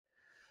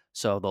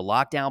So the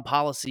lockdown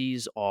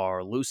policies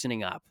are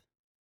loosening up.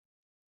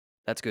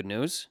 That's good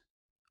news.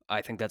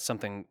 I think that's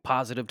something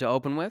positive to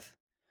open with.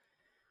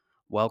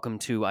 Welcome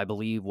to, I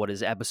believe, what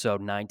is episode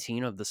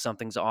 19 of the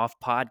Something's Off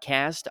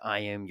podcast. I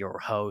am your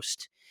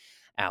host,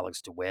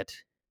 Alex DeWitt.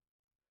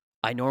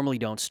 I normally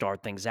don't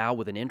start things out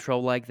with an intro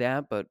like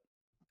that, but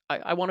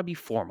I want to be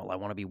formal. I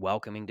want to be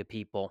welcoming to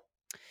people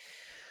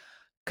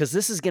because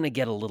this is going to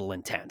get a little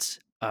intense.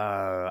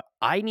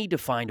 I need to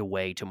find a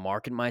way to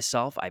market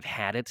myself. I've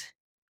had it.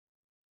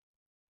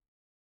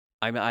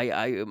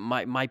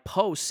 My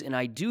posts, and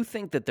I do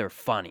think that they're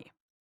funny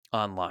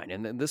online.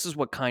 And this is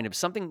what kind of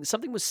something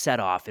was set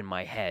off in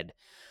my head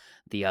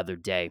the other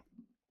day.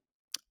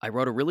 I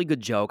wrote a really good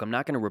joke. I'm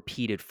not going to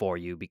repeat it for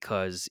you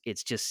because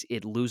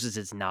it loses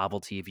its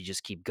novelty if you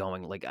just keep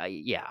going.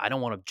 I don't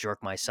want to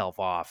jerk myself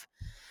off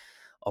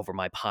over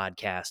my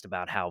podcast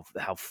about how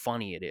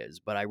funny it is.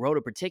 But I wrote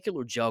a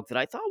particular joke that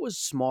I thought was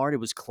smart. It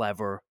was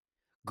clever,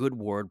 good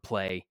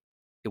wordplay.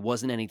 It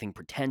wasn't anything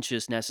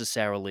pretentious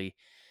necessarily,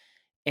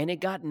 and it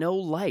got no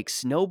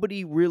likes.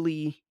 Nobody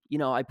really,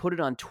 I put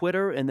it on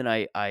Twitter, and then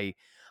I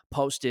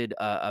posted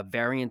a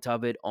variant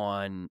of it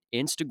on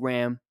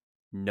Instagram.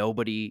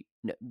 Nobody,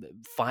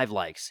 5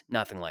 likes,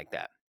 nothing like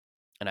that.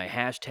 And I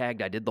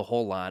hashtagged, I did the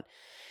whole lot.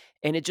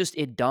 And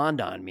it dawned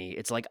on me.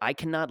 It's like I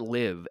cannot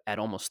live at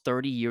almost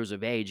 30 years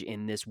of age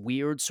in this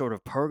weird sort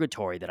of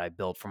purgatory that I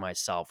built for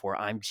myself where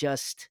I'm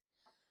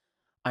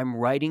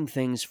writing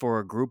things for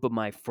a group of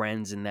my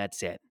friends and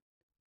that's it.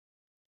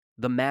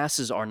 The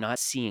masses are not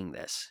seeing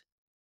this.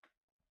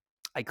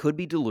 I could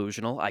be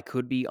delusional. I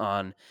could be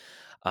on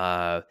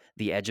the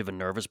edge of a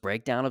nervous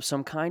breakdown of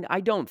some kind.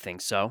 I don't think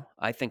so.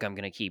 I think I'm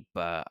going to keep.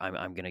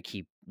 I'm going to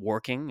keep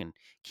working and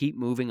keep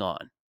moving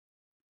on.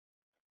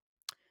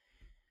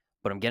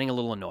 But I'm getting a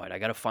little annoyed. I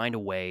got to find a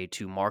way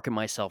to market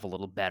myself a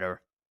little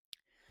better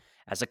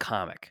as a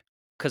comic,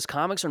 because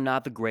comics are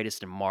not the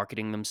greatest in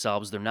marketing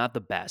themselves. They're not the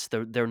best.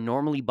 They're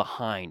normally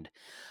behind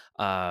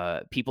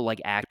people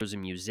like actors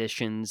and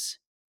musicians,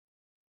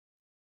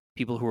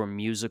 people who are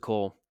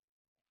musical.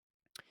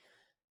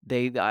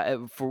 They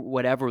for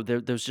whatever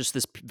there's just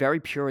this very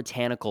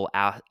puritanical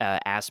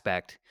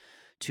aspect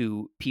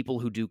to people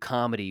who do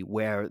comedy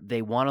where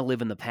they want to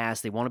live in the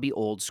past, they want to be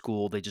old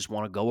school, they just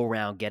want to go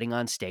around getting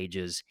on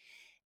stages,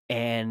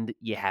 and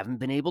you haven't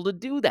been able to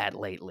do that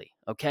lately,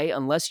 okay?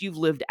 Unless you've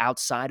lived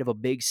outside of a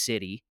big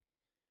city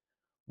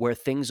where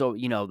things are,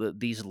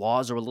 these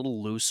laws are a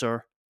little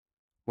looser,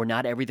 where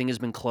not everything has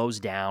been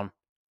closed down,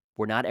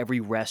 where not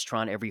every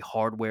restaurant, every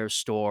hardware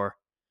store,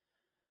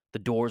 the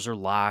doors are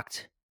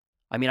locked.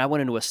 I mean, I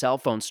went into a cell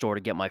phone store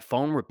to get my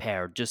phone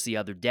repaired just the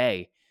other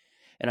day,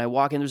 and I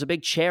walk in, there's a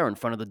big chair in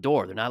front of the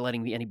door. They're not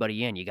letting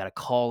anybody in. You got to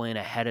call in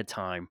ahead of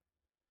time.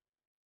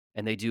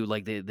 And they do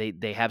like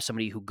they have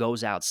somebody who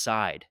goes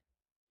outside,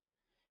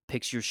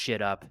 picks your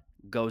shit up,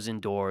 goes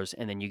indoors,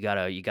 and then you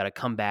gotta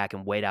come back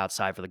and wait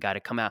outside for the guy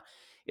to come out.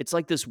 It's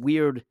like this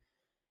weird.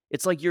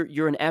 It's like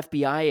you're an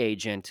FBI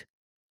agent,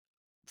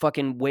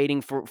 fucking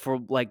waiting for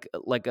like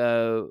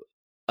a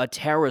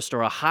terrorist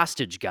or a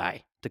hostage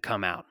guy to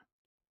come out,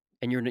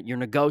 and you're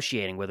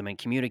negotiating with him and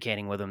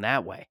communicating with him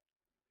that way.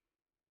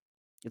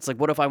 It's like,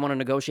 what if I want to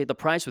negotiate the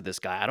price with this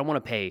guy? I don't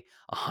want to pay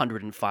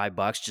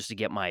 $105 just to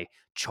get my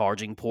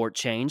charging port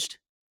changed.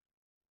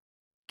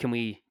 Can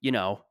we,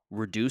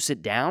 reduce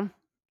it down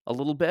a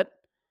little bit?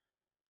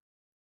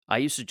 I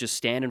used to just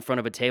stand in front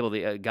of a table,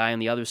 the guy on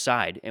the other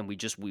side, and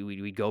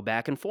we'd go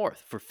back and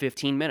forth for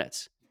 15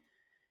 minutes.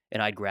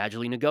 And I'd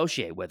gradually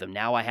negotiate with him.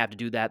 Now I have to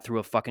do that through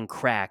a fucking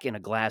crack in a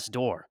glass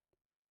door.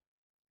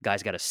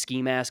 Guy's got a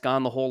ski mask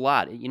on, the whole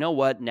lot. You know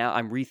what? Now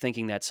I'm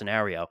rethinking that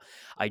scenario.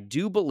 I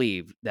do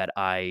believe that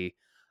I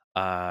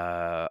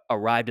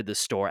arrived at the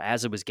store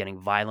as it was getting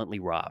violently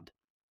robbed.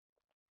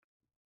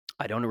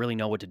 I don't really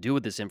know what to do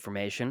with this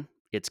information.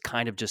 It's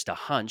kind of just a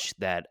hunch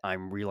that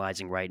I'm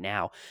realizing right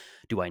now.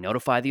 Do I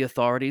notify the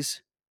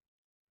authorities?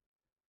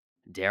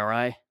 Dare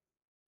I?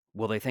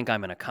 Will they think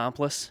I'm an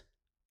accomplice?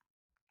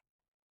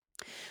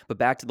 But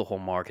back to the whole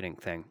marketing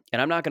thing.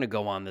 And I'm not going to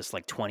go on this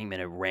like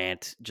 20-minute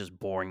rant just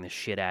boring the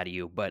shit out of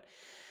you, but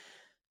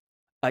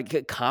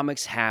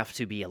comics have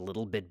to be a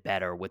little bit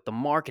better with the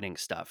marketing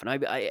stuff.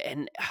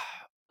 And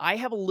I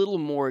have a little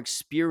more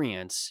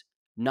experience,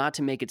 not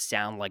to make it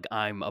sound like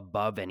I'm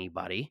above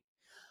anybody,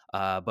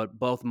 but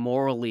both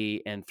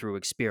morally and through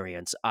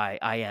experience, I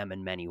am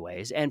in many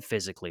ways, and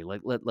physically.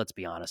 Let's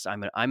be honest,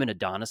 I'm an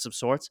Adonis of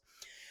sorts.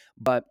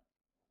 But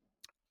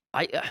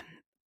I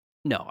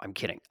no, I'm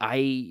kidding.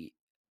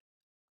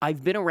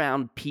 I've been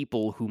around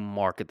people who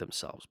market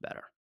themselves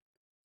better.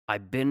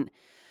 I've been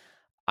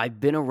I've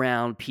been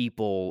around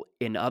people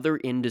in other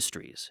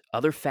industries,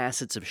 other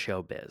facets of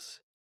showbiz,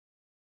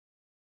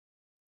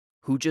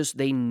 who just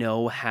they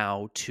know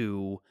how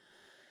to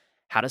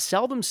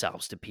sell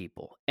themselves to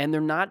people, and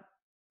they're not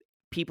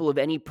people of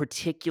any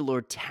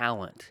particular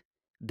talent.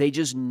 They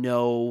just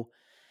know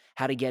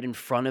how to get in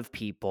front of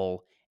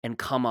people and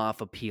come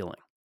off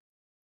appealing.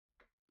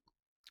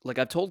 Like,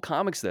 I've told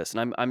comics this,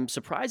 and I'm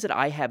surprised that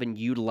I haven't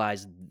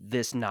utilized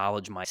this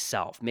knowledge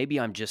myself. Maybe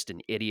I'm just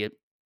an idiot.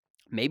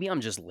 Maybe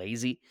I'm just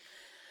lazy.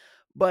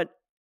 But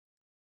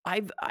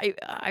I've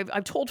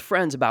told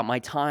friends about my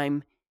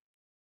time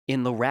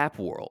in the rap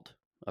world,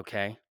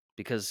 okay?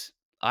 Because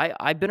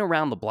I've been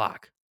around the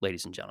block,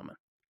 ladies and gentlemen.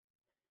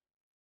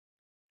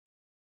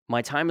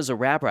 My time as a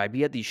rapper, I'd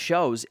be at these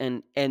shows,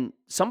 and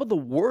some of the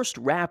worst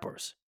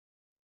rappers,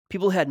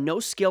 people had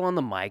no skill on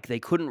the mic. They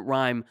couldn't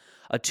rhyme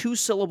a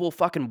two-syllable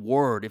fucking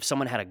word if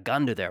someone had a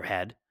gun to their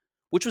head,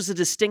 which was a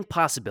distinct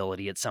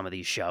possibility at some of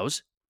these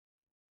shows.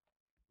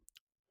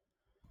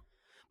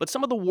 But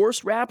some of the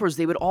worst rappers,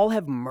 they would all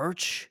have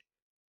merch.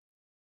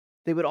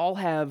 They would all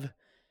have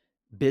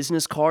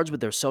business cards with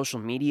their social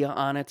media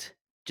on it,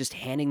 just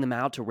handing them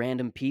out to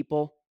random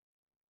people.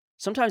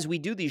 Sometimes we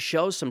do these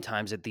shows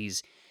sometimes at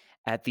these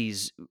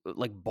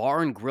like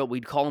bar and grill.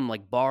 We'd call them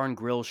like bar and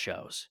grill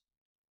shows.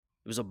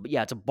 It's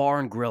a bar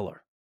and griller.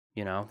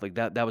 Like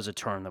that was a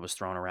term that was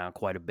thrown around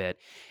quite a bit.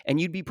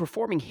 And you'd be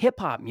performing hip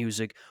hop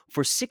music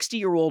for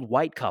 60-year-old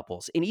white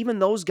couples, and even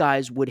those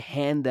guys would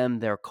hand them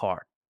their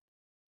card.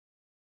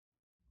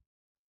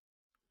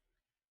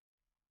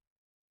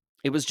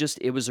 It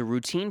was a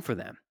routine for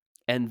them.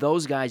 And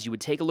those guys, you would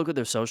take a look at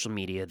their social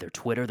media, their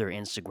Twitter, their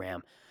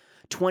Instagram,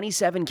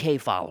 27K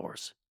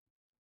followers.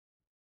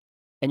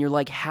 And you're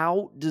like,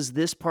 how does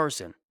this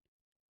person,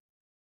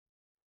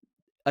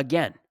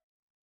 again,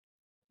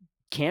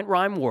 can't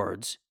rhyme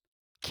words,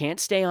 can't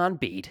stay on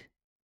beat?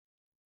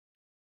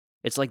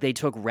 It's like they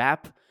took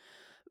rap,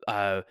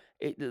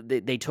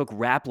 they took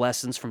rap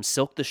lessons from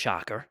Silk the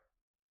Shocker.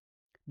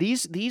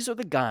 These are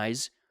the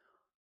guys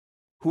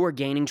who are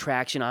gaining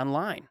traction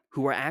online,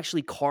 who are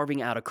actually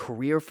carving out a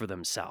career for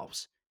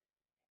themselves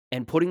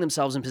and putting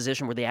themselves in a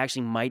position where they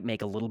actually might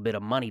make a little bit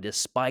of money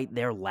despite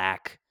their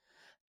lack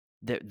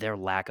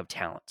of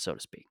talent, so to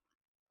speak.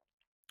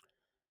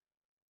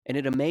 And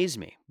it amazed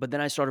me. But then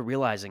I started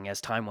realizing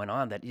as time went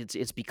on that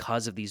it's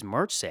because of these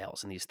merch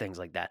sales and these things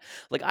like that.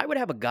 Like, I would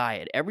have a guy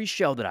at every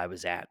show that I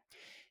was at,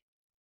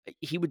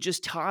 he would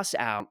just toss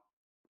out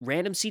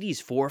random CDs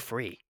for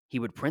free. He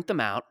would print them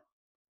out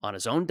on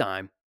his own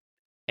dime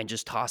and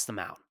just toss them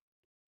out.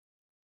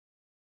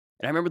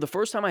 And I remember the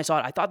first time I saw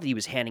it, I thought that he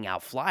was handing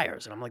out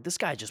flyers. And I'm like, this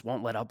guy just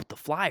won't let up with the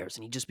flyers.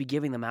 And he'd just be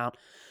giving them out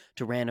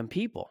to random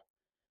people.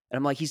 And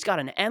I'm like, he's got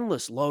an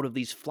endless load of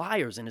these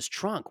flyers in his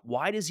trunk.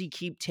 Why does he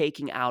keep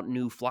taking out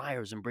new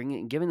flyers and bringing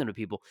and giving them to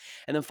people?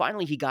 And then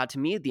finally he got to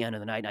me at the end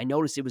of the night, and I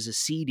noticed it was a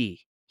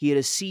CD. He had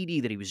a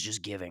CD that he was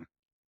just giving.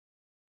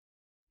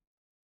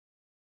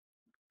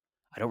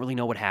 I don't really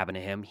know what happened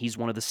to him. He's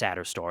one of the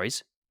sadder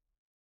stories.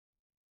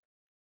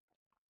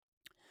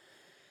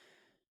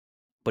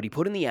 But he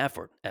put in the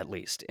effort, at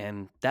least.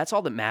 And that's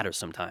all that matters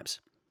sometimes.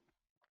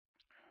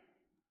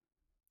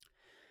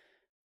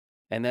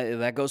 And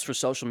that goes for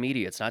social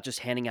media. It's not just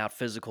handing out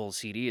physical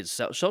CDs.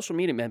 Social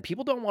media, man,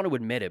 people don't want to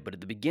admit it, but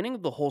at the beginning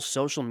of the whole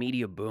social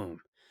media boom,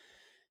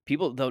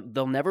 people,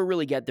 they'll never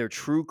really get their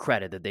true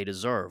credit that they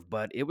deserve,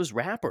 but it was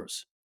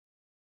rappers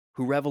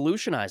who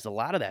revolutionized a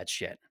lot of that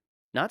shit.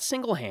 Not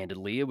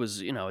single-handedly. It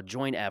was, a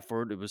joint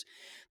effort.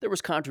 There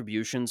was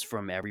contributions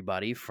from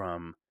everybody,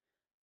 from,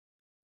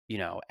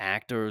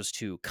 actors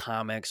to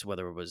comics,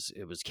 whether it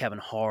was Kevin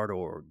Hart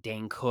or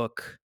Dane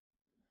Cook,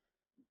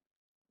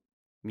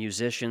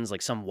 musicians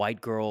like some white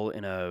girl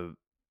in a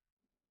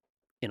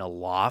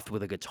loft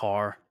with a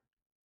guitar,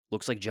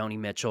 looks like Joni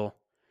Mitchell,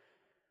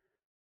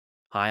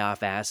 high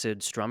off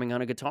acid, strumming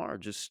on a guitar,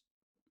 just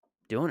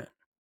doing it.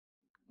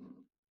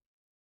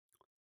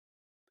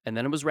 And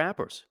then it was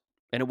rappers.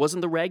 And it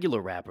wasn't the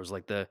regular rappers,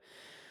 like the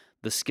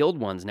skilled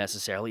ones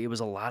necessarily. It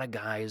was a lot of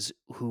guys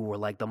who were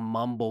like the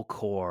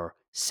mumblecore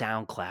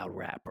SoundCloud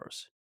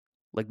rappers.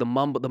 Like not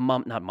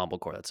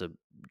mumblecore, that's a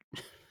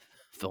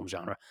film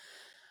genre,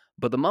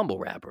 but the mumble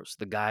rappers,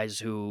 the guys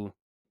who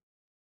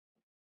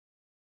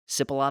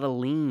sip a lot of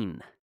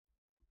lean,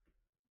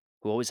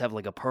 who always have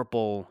like a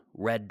purple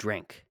red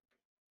drink,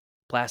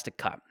 plastic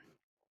cup.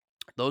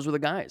 Those were the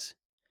guys.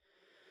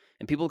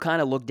 And people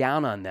kind of look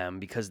down on them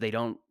because they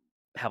don't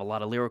have a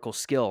lot of lyrical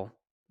skill.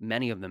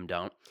 Many of them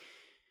don't.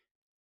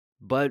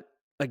 But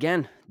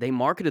again, they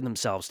marketed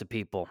themselves to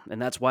people,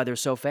 and that's why they're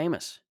so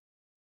famous.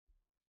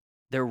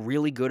 They're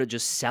really good at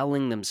just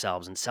selling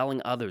themselves and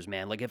selling others,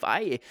 man. Like,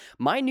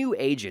 my new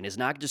agent is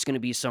not just going to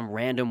be some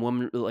random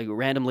woman, like a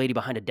random lady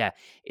behind a desk.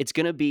 It's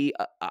going to be,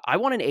 I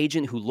want an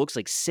agent who looks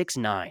like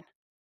 6'9".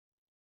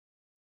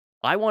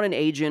 I want an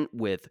agent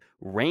with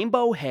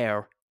rainbow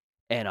hair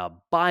and a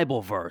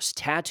Bible verse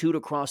tattooed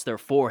across their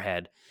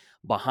forehead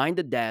behind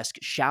the desk,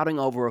 shouting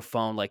over a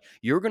phone like,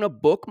 "You're going to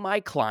book my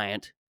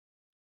client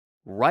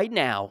right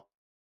now,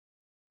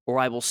 or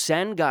I will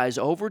send guys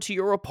over to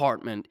your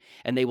apartment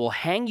and they will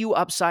hang you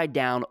upside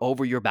down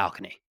over your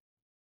balcony."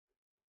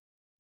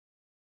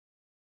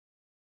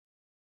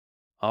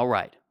 All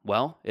right.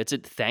 Well,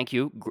 thank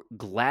you.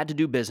 Glad to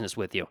do business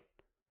with you.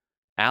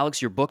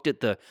 Alex, you're booked at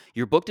the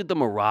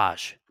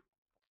Mirage.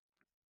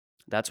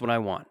 That's what I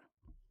want.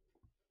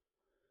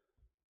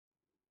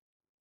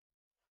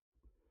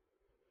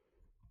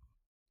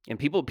 And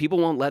people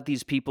won't let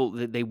these people,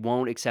 they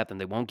won't accept them.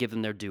 They won't give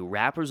them their due.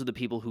 Rappers are the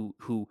people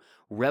who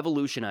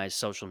revolutionize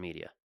social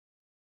media.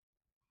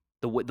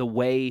 The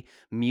way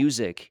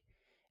music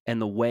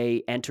and the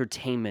way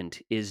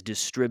entertainment is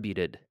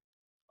distributed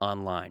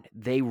online.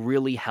 They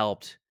really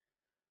helped.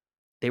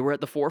 They were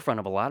at the forefront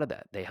of a lot of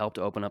that. They helped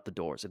open up the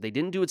doors. If they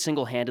didn't do it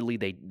single-handedly,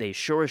 they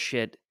sure as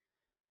shit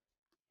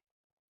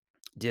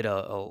did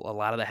a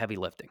lot of the heavy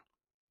lifting.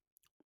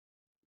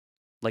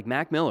 Like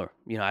Mac Miller,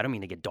 I don't mean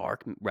to get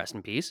dark, rest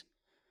in peace.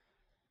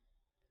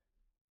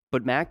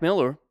 But Mac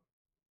Miller,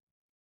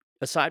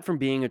 aside from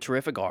being a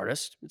terrific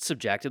artist, it's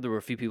subjective. There were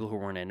a few people who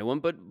weren't into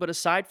him, but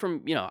aside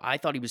from, I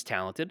thought he was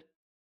talented.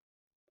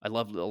 I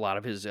loved a lot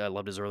of his. I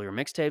loved his earlier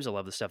mixtapes. I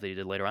love the stuff that he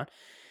did later on.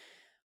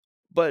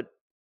 But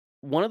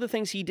one of the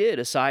things he did,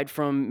 aside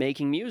from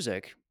making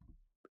music,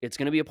 it's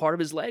going to be a part of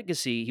his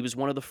legacy. He was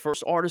one of the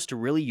first artists to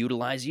really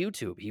utilize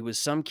YouTube. He was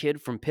some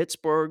kid from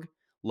Pittsburgh,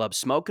 loved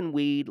smoking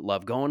weed,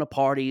 loved going to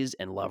parties,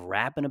 and loved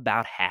rapping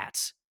about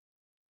hats.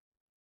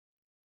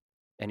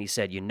 And he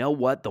said, you know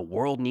what? The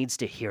world needs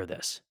to hear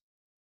this.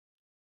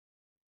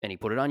 And he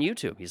put it on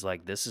YouTube. He's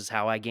like, this is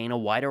how I gain a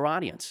wider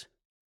audience.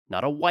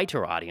 Not a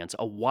whiter audience,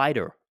 a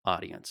wider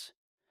audience.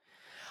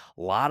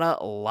 A lot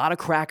of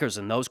crackers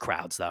in those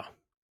crowds, though.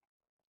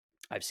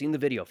 I've seen the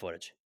video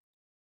footage.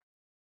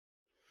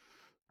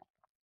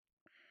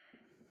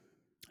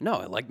 No,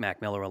 I like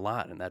Mac Miller a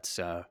lot, and that's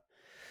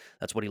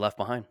what he left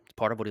behind. It's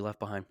part of what he left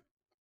behind.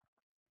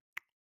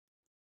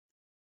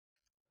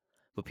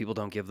 But people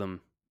don't give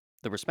them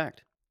the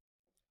respect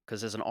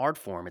because as an art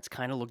form, it's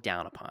kind of looked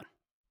down upon,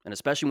 and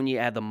especially when you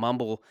add the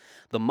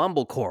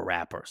mumblecore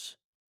rappers.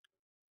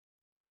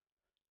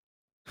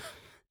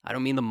 I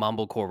don't mean the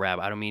mumblecore rap.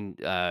 I don't mean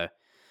yeah.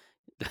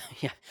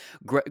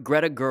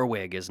 Greta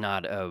Gerwig is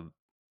not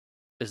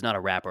a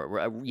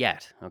rapper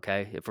yet.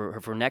 Okay, if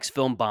her next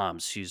film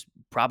bombs, she's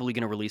probably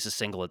going to release a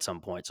single at some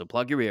point. So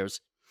plug your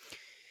ears.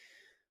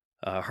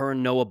 Her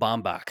and Noah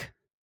Baumbach.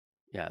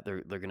 Yeah,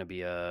 they're going to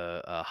be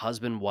a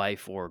husband,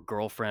 wife, or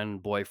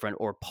girlfriend, boyfriend,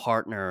 or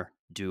partner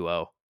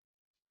duo.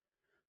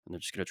 And they're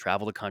just going to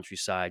travel the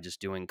countryside,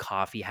 just doing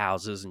coffee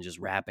houses and just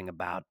rapping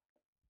about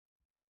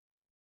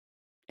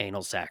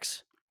anal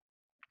sex,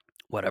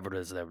 whatever it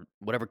is,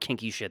 whatever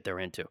kinky shit they're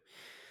into,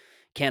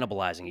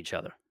 cannibalizing each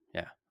other.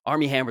 Yeah,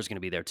 Army Hammer's going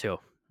to be there too,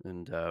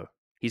 and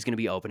he's going to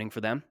be opening for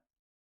them.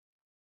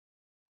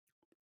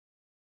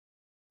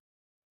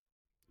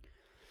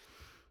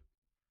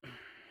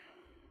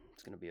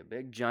 It's going to be a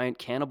big, giant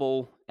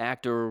cannibal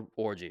actor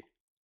orgy.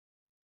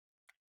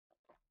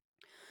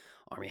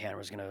 Army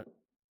Hammer's going to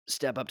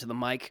step up to the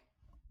mic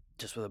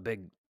just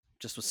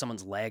with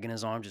someone's leg in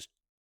his arm, just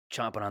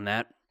chomping on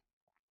that.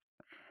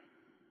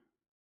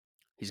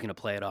 He's going to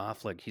play it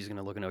off like he's going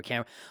to look into a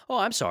camera. Oh,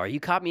 I'm sorry.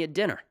 You caught me at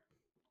dinner.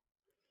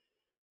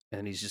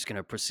 And he's just going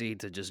to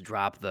proceed to just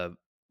drop the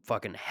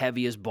fucking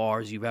heaviest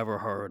bars you've ever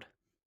heard.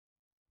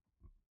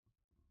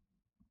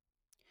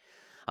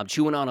 I'm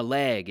chewing on a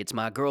leg. It's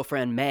my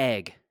girlfriend,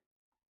 Meg.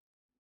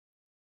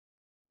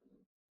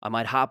 I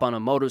might hop on a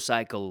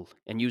motorcycle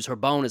and use her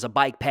bone as a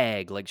bike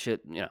peg. Like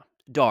shit,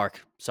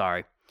 dark.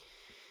 Sorry.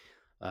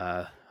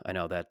 I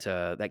know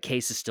that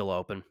case is still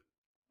open.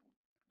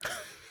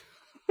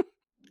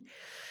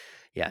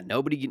 Yeah,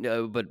 nobody,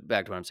 but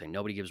back to what I'm saying,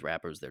 nobody gives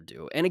rappers their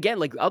due. And again,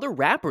 like other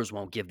rappers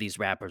won't give these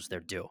rappers their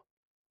due.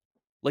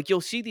 Like you'll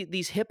see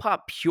these hip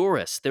hop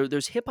purists.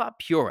 There's hip hop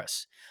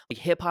purists, like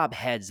hip hop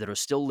heads that are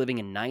still living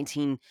in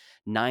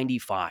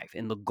 1995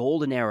 in the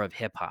golden era of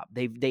hip hop.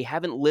 They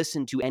haven't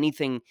listened to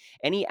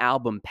any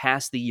album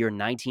past the year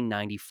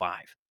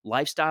 1995.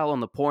 Lifestyle on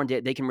the Poor and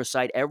they can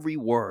recite every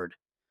word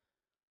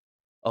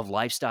of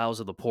Lifestyles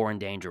of the Poor and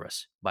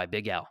Dangerous by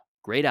Big L.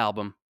 Great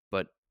album,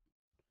 but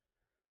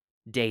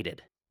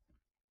dated.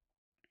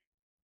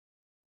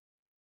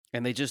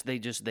 And they just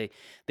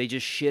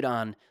shit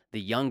on the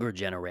younger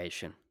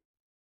generation.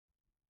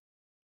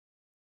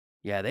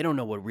 Yeah, they don't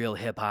know what real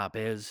hip hop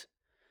is.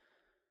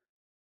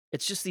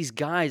 It's just these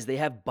guys, they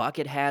have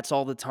bucket hats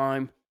all the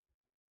time.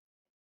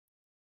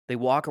 They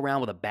walk around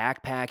with a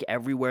backpack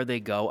everywhere they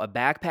go, a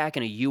backpack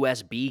and a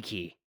USB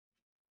key.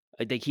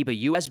 They keep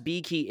a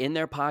USB key in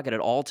their pocket at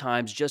all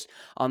times, just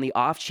on the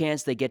off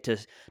chance they get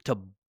to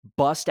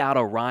bust out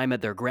a rhyme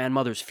at their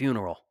grandmother's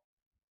funeral.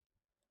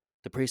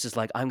 The priest is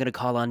like, I'm going to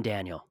call on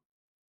Daniel.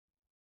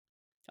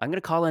 I'm going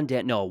to call on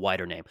a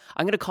wider name.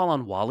 I'm going to call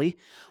on Wally.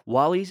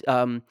 Wally's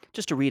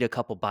just to read a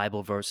couple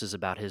Bible verses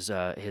about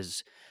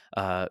his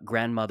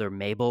grandmother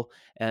Mabel.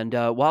 And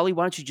Wally,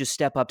 why don't you just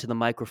step up to the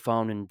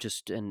microphone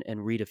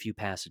and read a few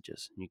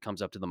passages? And he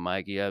comes up to the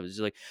mic.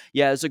 He's like,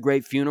 yeah, it's a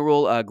great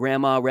funeral.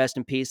 Grandma, rest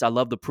in peace. I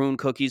love the prune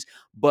cookies,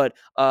 but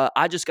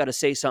I just got to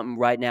say something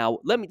right now.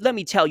 Let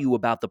me tell you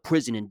about the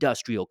prison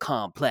industrial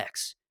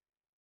complex.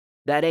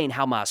 That ain't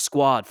how my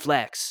squad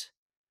flex.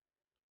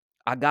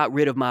 I got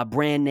rid of my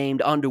brand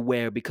named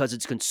underwear because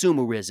it's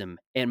consumerism,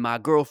 and my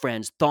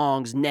girlfriend's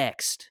thongs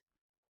next.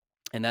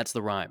 And that's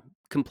the rhyme.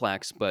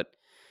 Complex,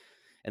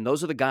 and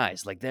those are the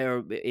guys. Like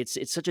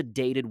it's such a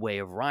dated way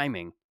of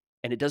rhyming,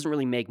 and it doesn't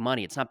really make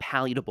money. It's not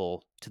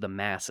palatable to the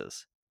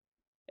masses.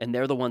 and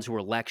they're the ones who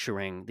are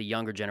lecturing the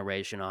younger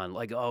generation on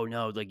like, "Oh,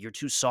 no, like, you're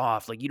too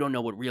soft, like, you don't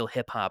know what real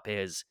hip hop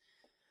is.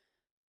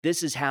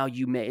 This is how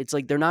you make." It's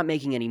like they're not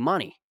making any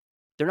money.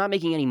 They're not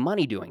making any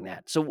money doing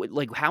that. So,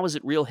 like, how is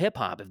it real hip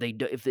hop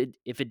if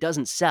it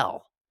doesn't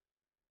sell?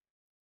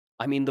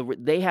 I mean,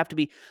 they have to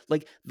be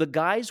like, the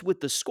guys with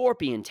the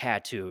scorpion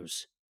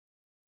tattoos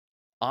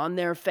on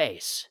their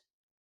face,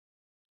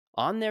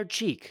 on their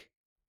cheek,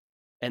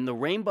 and the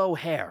rainbow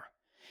hair,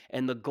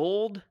 and the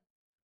gold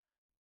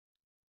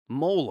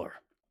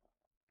molar.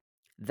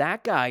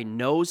 That guy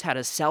knows how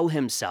to sell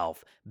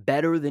himself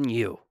better than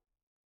you.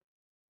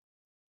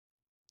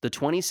 The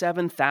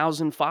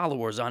 27,000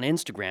 followers on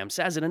Instagram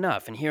says it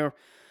enough. And here,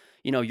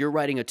 you're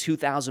writing a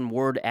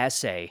 2,000-word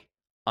essay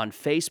on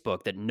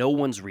Facebook that no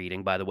one's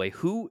reading, by the way.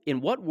 In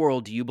what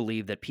world do you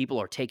believe that people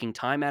are taking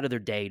time out of their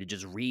day to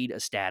just read a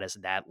status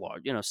that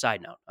large?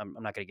 Side note, I'm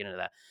not going to get into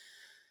that.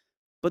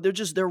 But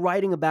they're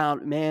writing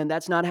about, man,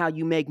 that's not how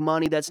you make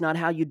money. That's not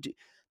how you do.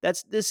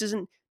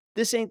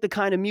 This ain't the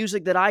kind of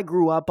music that I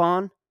grew up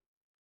on.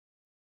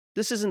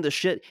 This isn't the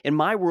shit. In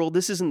my world,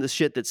 this isn't the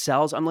shit that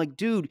sells. I'm like,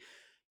 dude,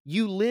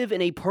 you live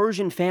in a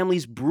Persian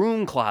family's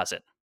broom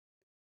closet.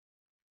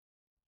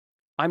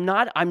 I'm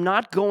not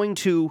coming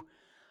to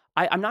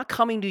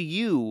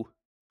you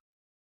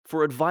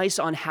for advice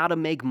on how to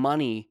make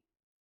money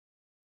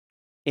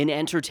in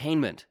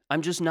entertainment.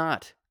 I'm just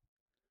not.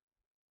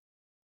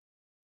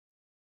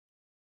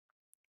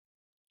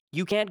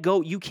 You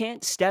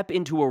can't step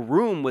into a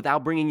room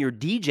without bringing your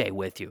DJ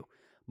with you.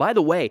 By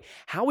the way,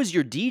 how is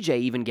your DJ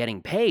even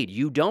getting paid?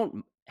 You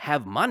don't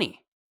have money.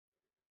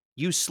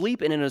 You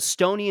sleep in an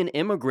Estonian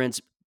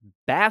immigrant's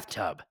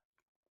bathtub.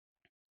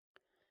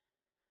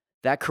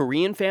 That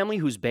Korean family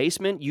whose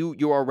basement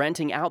you are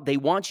renting out, they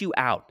want you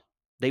out.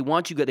 They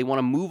want you good. They want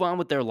to move on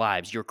with their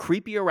lives. You're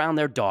creepy around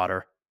their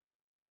daughter.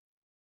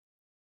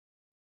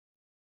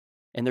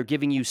 And they're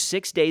giving you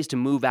 6 days to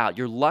move out.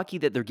 You're lucky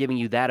that they're giving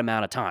you that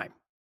amount of time.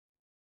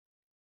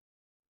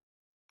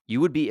 You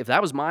would be, if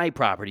that was my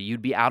property,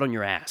 you'd be out on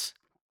your ass.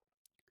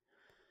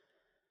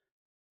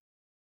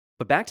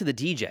 But back to the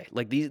DJ.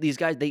 Like these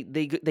guys, they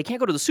can't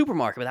go to the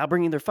supermarket without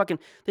bringing their fucking.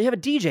 They have a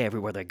DJ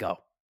everywhere they go.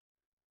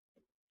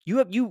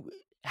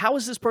 How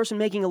is this person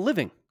making a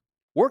living,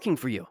 working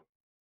for you?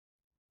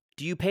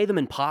 Do you pay them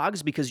in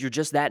pogs because you're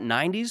just that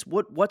 90s?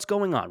 What's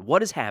going on?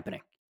 What is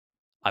happening?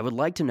 I would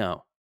like to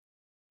know.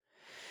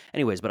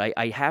 Anyways, but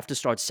I have to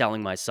start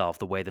selling myself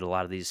the way that a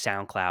lot of these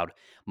SoundCloud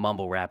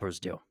mumble rappers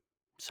do.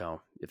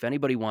 So if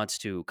anybody wants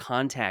to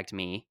contact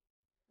me,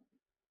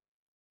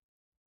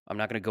 I'm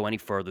not going to go any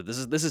further. This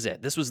is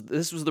it. This was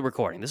the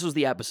recording. This was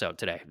the episode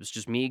today. It was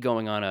just me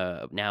going on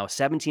a now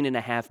 17 and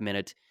a half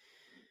minute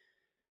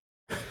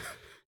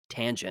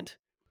tangent.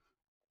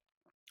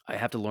 I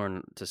have to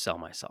learn to sell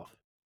myself.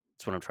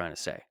 That's what I'm trying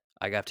to say.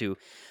 I have to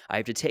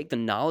take the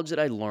knowledge that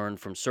I learned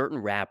from certain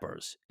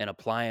rappers and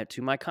apply it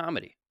to my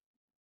comedy.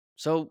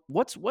 So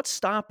what's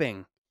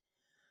stopping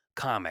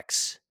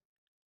comics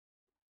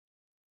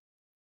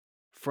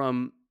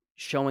from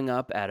showing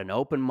up at an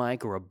open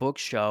mic or a book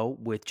show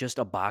with just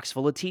a box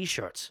full of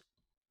t-shirts?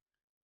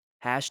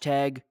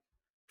 Hashtag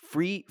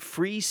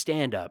free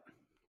stand-up.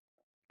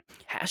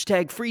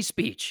 Hashtag free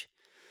speech.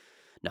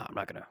 No, I'm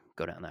not going to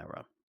go down that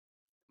road.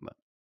 But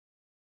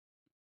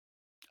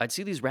I'd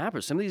see these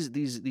rappers, some of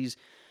these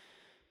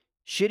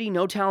shitty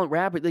no-talent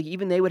rappers, like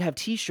even they would have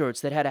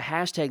t-shirts that had a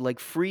hashtag like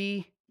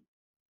free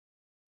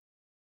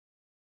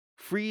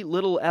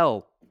little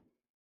L.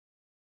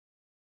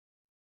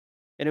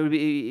 And it would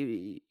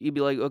be, you'd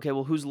be like, okay,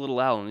 well, who's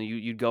little L? And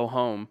you'd go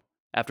home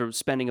after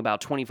spending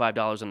about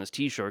 $25 on this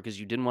t-shirt because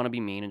you didn't want to be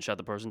mean and shut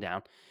the person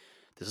down.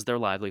 This is their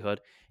livelihood.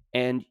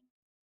 And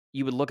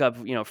you would look up,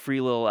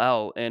 free little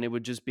L, and it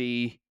would just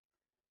be,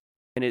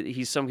 and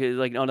he's some kid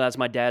like, oh, no, that's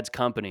my dad's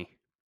company.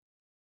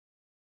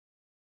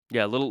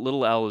 Yeah,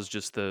 little L is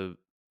just the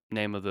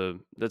name of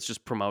that's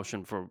just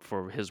promotion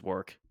for his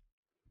work.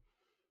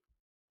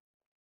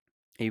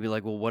 And you'd be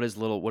like, well, what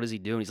does he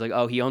do? And he's like,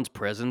 oh, he owns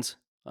prisons.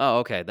 Oh,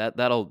 okay,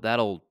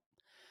 that'll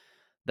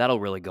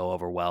really go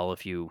over well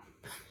if you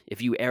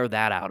air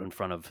that out in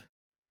front of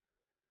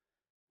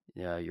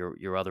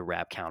your other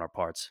rap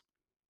counterparts.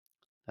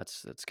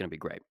 That's gonna be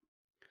great.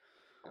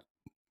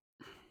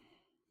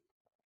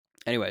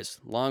 Anyways,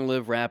 long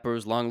live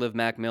rappers, long live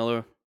Mac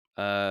Miller.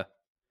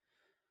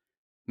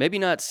 Maybe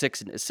not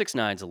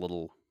 6ix9ine's a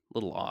little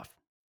off.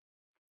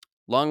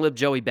 Long live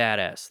Joey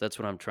Badass. That's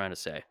what I'm trying to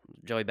say.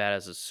 Joey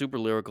Badass is super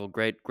lyrical,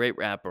 great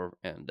rapper,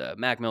 and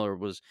Mac Miller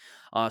was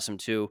awesome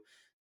too.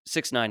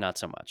 6ix9ine not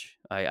so much.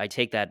 I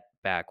take that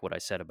back. What I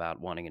said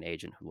about wanting an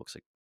agent who looks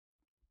like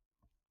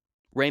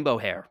rainbow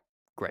hair,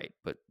 great,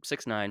 but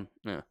 6ix9ine,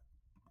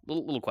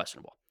 little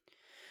questionable.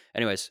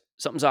 Anyways,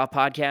 Something's Off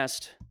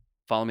podcast.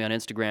 Follow me on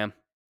Instagram.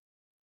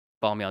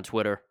 Follow me on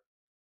Twitter.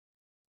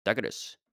 That it is.